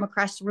laughing. You hear him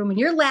across the room, and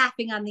you're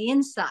laughing on the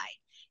inside.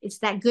 It's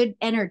that good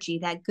energy,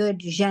 that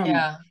good Zen.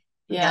 Yeah.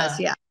 Yes,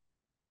 Yeah.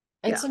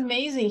 yeah, It's yeah.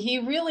 amazing. He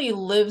really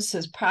lives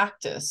his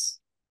practice.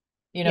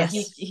 You know,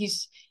 he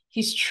Yes,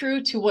 he's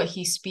true to what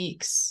he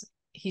speaks.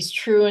 He's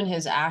true in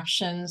his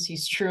actions,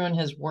 he's true in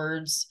his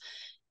words,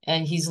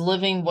 and he's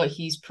living what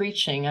he's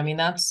preaching. I mean,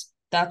 that's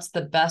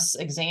the best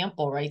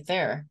example right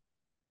there.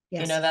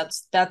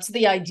 yes. That's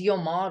the ideal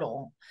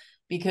model,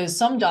 because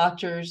some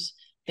doctors,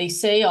 they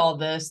say all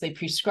this, they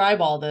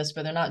prescribe all this,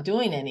 but they're not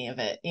doing any of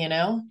it?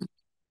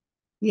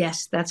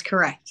 Yes, that's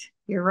correct.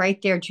 You're right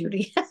there,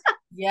 Judy.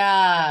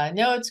 Yeah,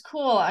 no, it's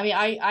cool. I mean,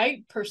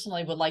 I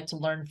personally would like to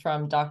learn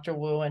from Dr.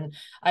 Wu, and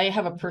I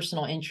have a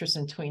personal interest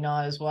in Tui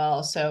Na as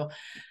well. So,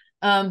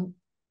 um,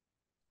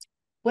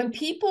 when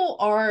people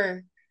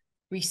are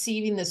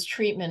receiving this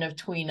treatment of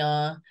Tui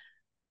Na,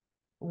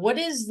 what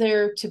is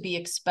there to be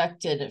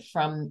expected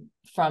from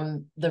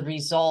the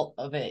result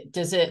of it?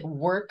 Does it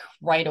work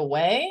right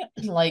away?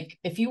 Like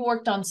if you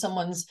worked on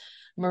someone's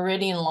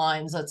meridian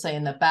lines, let's say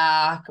in the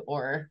back,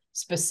 or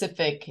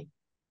specific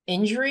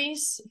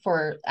injuries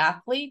for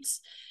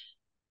athletes,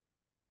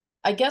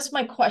 I guess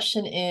my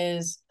question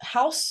is,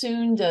 how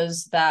soon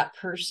does that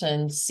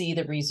person see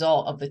the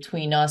result of the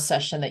Tui Na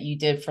session that you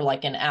did for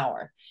like an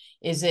hour?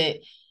 Is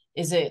it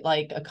is it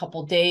like a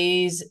couple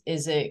days?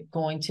 Is it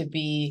going to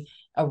be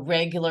a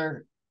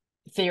regular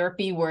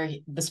therapy where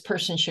this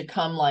person should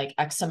come like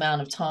X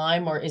amount of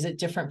time, or is it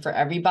different for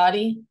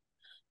everybody?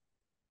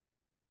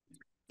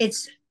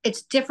 It's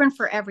different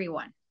for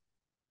everyone,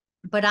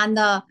 but on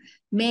the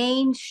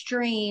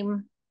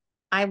mainstream,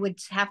 I would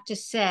have to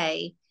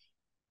say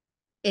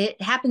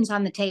it happens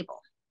on the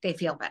table. They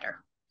feel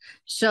better.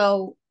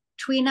 So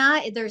Tui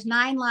Na, there's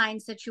 9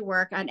 lines that you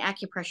work on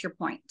acupressure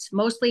points,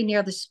 mostly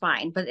near the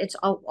spine, but it's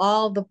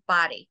all the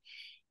body.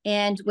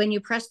 And when you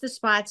press the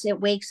spots, it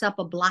wakes up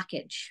a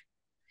blockage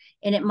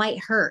and it might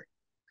hurt,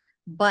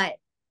 but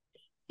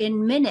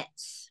in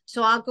minutes.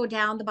 So I'll go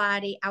down the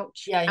body,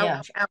 ouch, Yeah, yeah,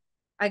 ouch, ouch.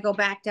 I go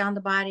back down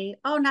the body.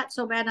 Oh, not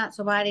so bad, not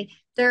so body.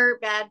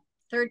 Third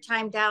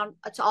time down,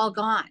 it's all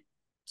gone.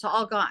 It's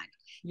all gone.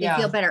 They feel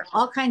yeah. better.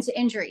 All kinds of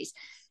injuries.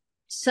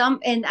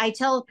 And I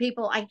tell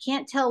people I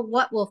can't tell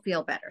what will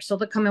feel better. So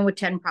they'll come in with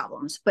 10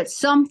 problems, but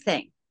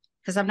something,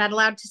 because I'm not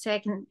allowed to say I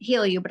can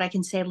heal you, but I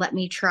can say, let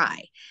me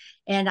try.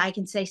 And I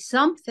can say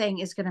something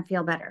is going to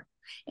feel better.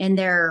 And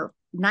they're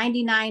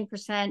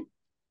 99%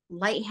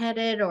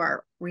 lightheaded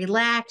or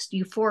relaxed,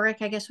 euphoric,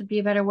 I guess would be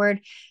a better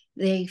word.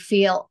 They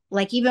feel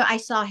like, even I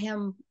saw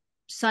him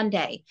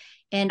Sunday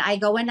and I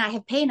go in, I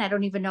have pain I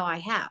don't even know I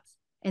have.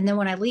 And then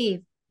when I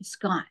leave, it's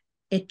gone.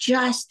 It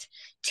just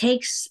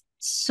takes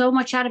so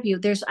much out of you.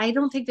 I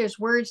don't think there's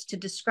words to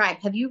describe.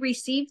 Have you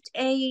received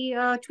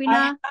a Tui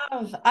I Na?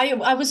 have.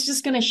 I was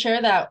just going to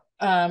share that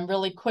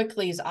really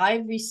quickly. Is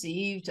I've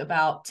received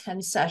about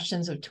 10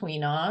 sessions of Tui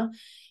Na,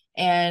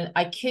 and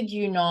I kid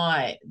you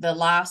not, the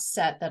last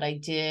set that I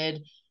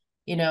did,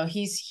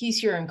 he's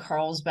here in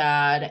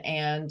Carlsbad,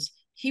 and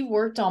he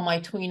worked on my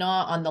Tui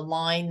Na on the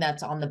line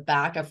that's on the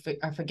back.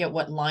 I forget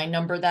what line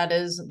number that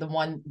is, the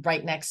one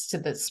right next to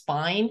the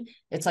spine.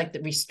 It's like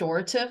the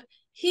restorative.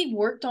 He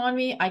worked on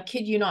me. I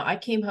kid you not. I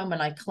came home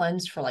and I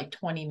cleansed for like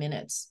 20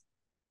 minutes,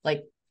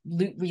 like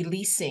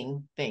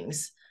releasing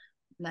things.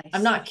 I'm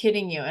Nice. not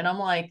kidding you. And I'm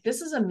like,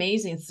 this is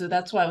amazing. So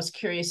that's why I was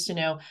curious to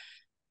know,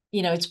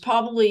 it's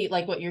probably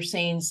like what you're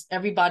saying,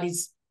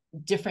 everybody's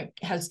different,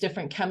 has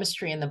different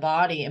chemistry in the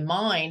body. And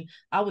mine,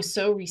 I was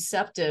so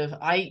receptive.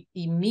 I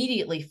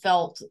immediately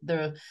felt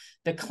the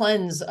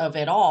cleanse of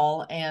it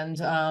all.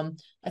 And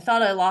I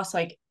thought I lost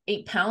like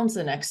 8 pounds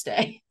the next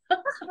day.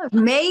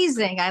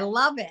 Amazing. I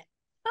love it.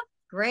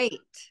 Great.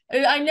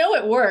 I know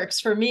it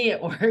works. For me,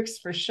 it works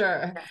for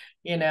sure.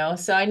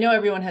 So I know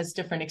everyone has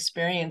different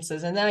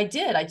experiences. And then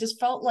I just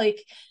felt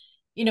like,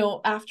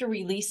 after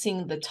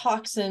releasing the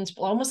toxins,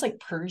 almost like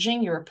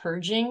purging, you're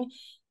purging.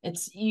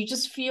 You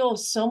just feel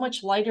so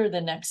much lighter the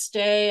next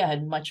day. I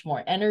had much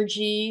more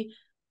energy.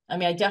 I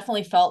mean, I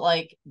definitely felt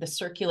like the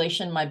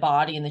circulation in my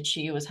body and the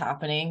chi was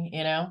happening.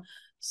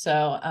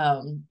 So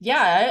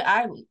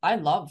yeah, I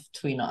love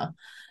Tui Na.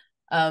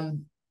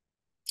 Um,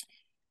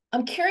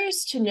 I'm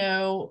curious to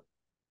know,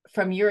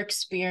 from your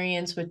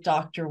experience with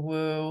Dr.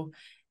 Wu,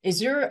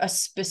 is there a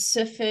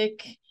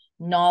specific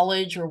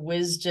knowledge or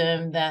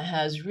wisdom that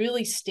has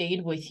really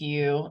stayed with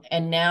you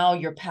and now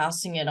you're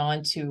passing it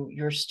on to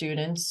your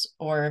students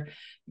or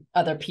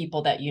other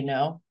people that you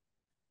know?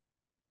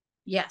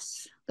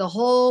 Yes. The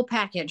whole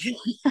package.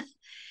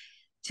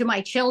 To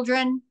my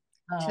children,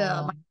 Oh, to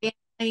wow. my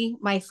family,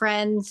 my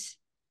friends,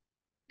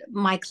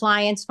 my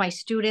clients, my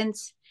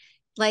students,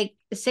 like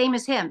the same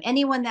as him.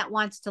 Anyone that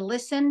wants to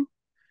listen,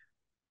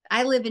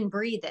 I live and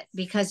breathe it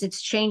because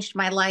it's changed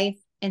my life.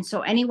 And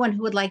so anyone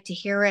who would like to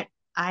hear it,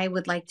 I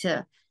would like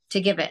to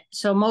give it.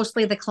 So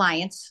mostly the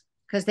clients,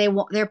 because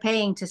they're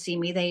paying to see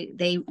me.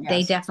 They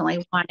Yes.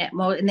 definitely want it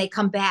more, and they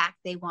come back.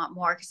 They want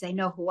more because they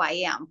know who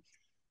I am.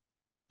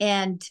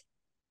 And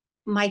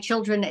my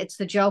children, it's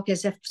the joke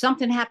is, if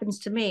something happens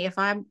to me, if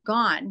I'm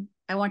gone,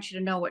 I want you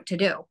to know what to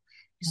do.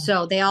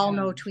 So they all Yeah.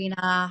 know Tui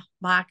Na,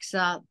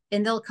 Moxa,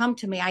 and they'll come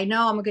to me. I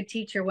know I'm a good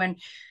teacher when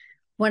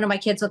one of my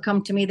kids will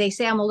come to me. They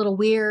say I'm a little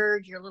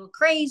weird, you're a little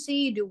crazy,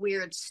 you do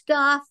weird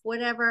stuff,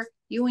 whatever.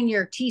 You and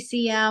your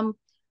TCM,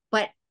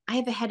 but I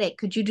have a headache.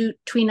 Could you do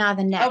Tui Na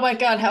the Oh neck? my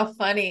God, how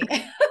funny.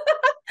 Yeah.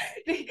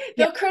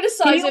 They'll Can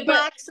criticize you it,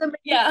 but Moxa me?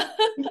 yeah.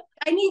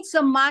 I need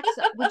some moxa.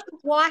 Would you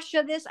Gua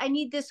Sha this? I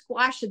need this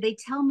Gua Sha. They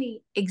tell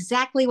me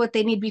exactly what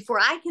they need before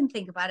I can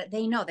think about it.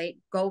 They know. They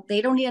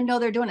don't even know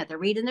they're doing it. They're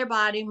reading their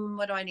body.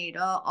 What do I need?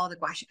 Oh, all the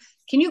Gua Sha.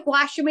 Can you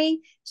Gua Sha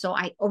me? So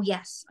oh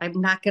yes, I'm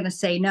not going to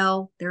say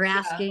no. They're Yeah.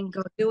 asking,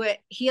 go do it.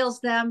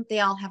 Heals them. They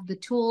all have the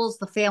tools.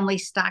 The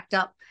family's stocked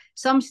up.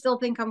 Some still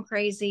think I'm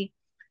crazy.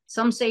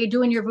 Some say, you're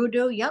doing your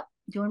voodoo. Yep,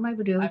 doing my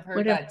voodoo. I've heard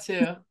Whatever. that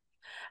too.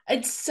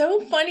 It's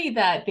so funny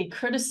that they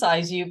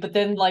criticize you, but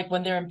then like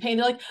when they're in pain,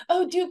 they're like,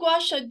 "Oh, do Gua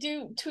Sha,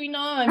 do Tui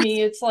Na." I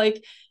mean, it's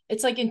like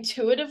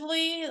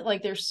intuitively,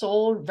 like their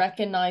soul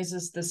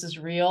recognizes this is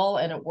real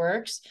and it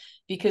works.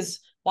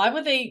 Because why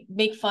would they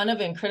make fun of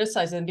it and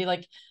criticize it and be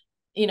like,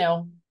 you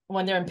know,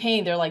 when they're in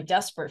pain, they're like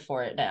desperate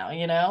for it now.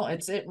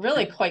 It's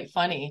really quite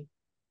funny.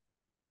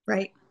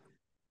 Right.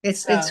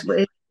 It's it's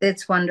So,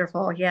 it's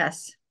wonderful.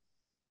 Yes.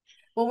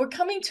 well, we're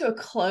coming to a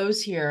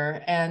close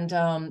here,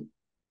 and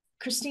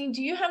Christine,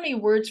 do you have any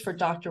words for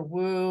Dr.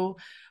 Wu,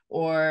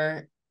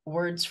 or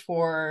words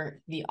for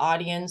the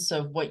audience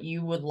of what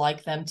you would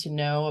like them to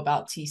know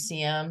about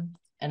TCM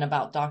and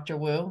about Dr.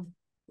 Wu?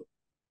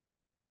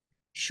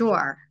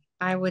 Sure.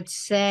 I would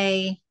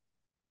say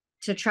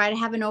to try to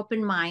have an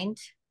open mind,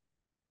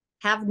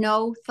 have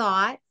no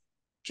thought,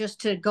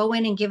 just to go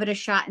in and give it a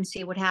shot and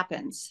see what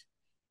happens.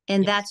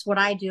 And Yes. that's what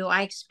I do.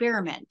 I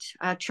experiment,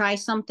 try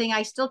something.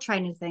 I still try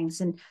new things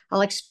and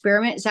I'll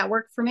experiment. Does that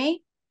work for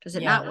me? Does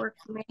it not Yeah. work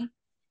for me?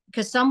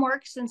 Because some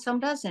works and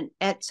some doesn't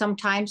at some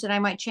times, and I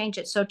might change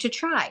it. So to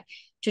try,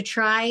 to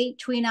try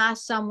Tui Na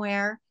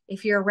somewhere.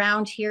 If you're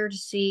around here to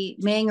see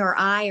Ming or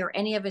I or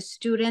any of his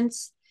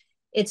students,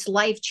 it's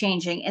life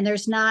changing. And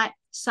there's not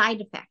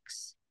side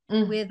effects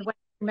Mm. with Western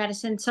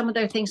medicine. Some of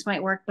their things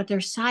might work, but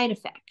there's side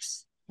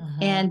effects.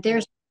 Mhm. And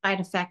there's side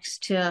effects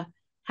to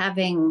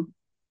having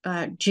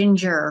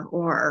ginger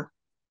or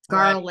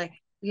Right. garlic,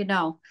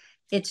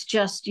 it's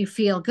just you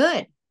feel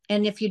good.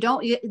 And if you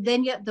don't,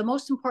 the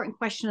most important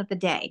question of the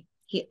day,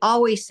 he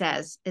always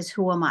says, is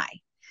who am I?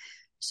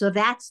 So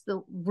that's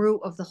the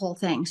root of the whole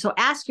thing. So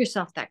ask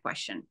yourself that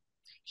question.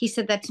 He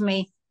said that to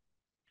me,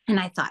 and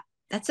I thought,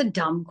 that's a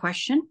dumb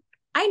question.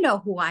 I know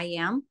who I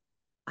am.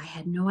 I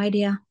had no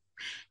idea.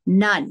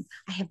 None.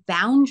 I have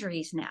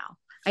boundaries now.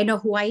 I know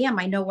who I am.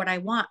 I know what I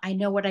want. I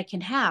know what I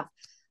can have.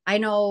 I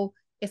know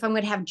if I'm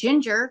going to have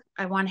ginger,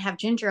 I want to have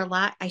ginger a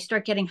lot. I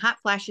start getting hot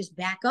flashes,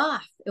 back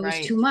off. It was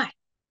too Right. much.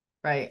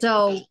 Right.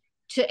 So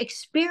to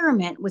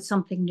experiment with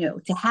something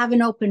new, to have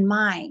an open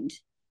mind,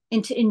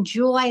 and to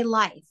enjoy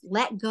life,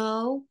 let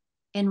go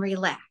and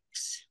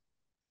relax.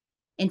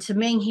 And to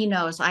Ming, he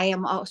knows I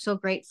am so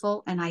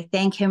grateful, and I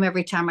thank him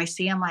every time I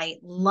see him. I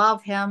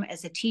love him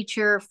as a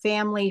teacher,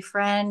 family,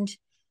 friend.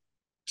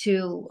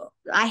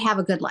 I have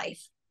a good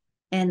life,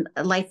 and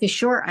life is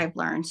short, I've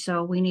learned,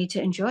 so we need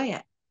to enjoy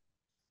it.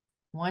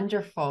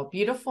 Wonderful.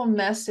 Beautiful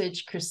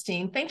message,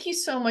 Christine. Thank you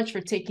so much for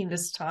taking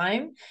this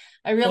time.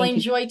 I really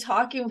Thank you. enjoyed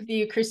talking with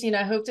you, Christine.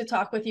 I hope to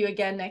talk with you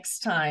again next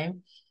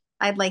time.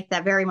 I'd like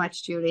that very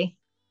much, Judy.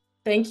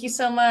 Thank you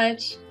so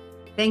much.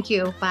 Thank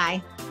you.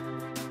 Bye.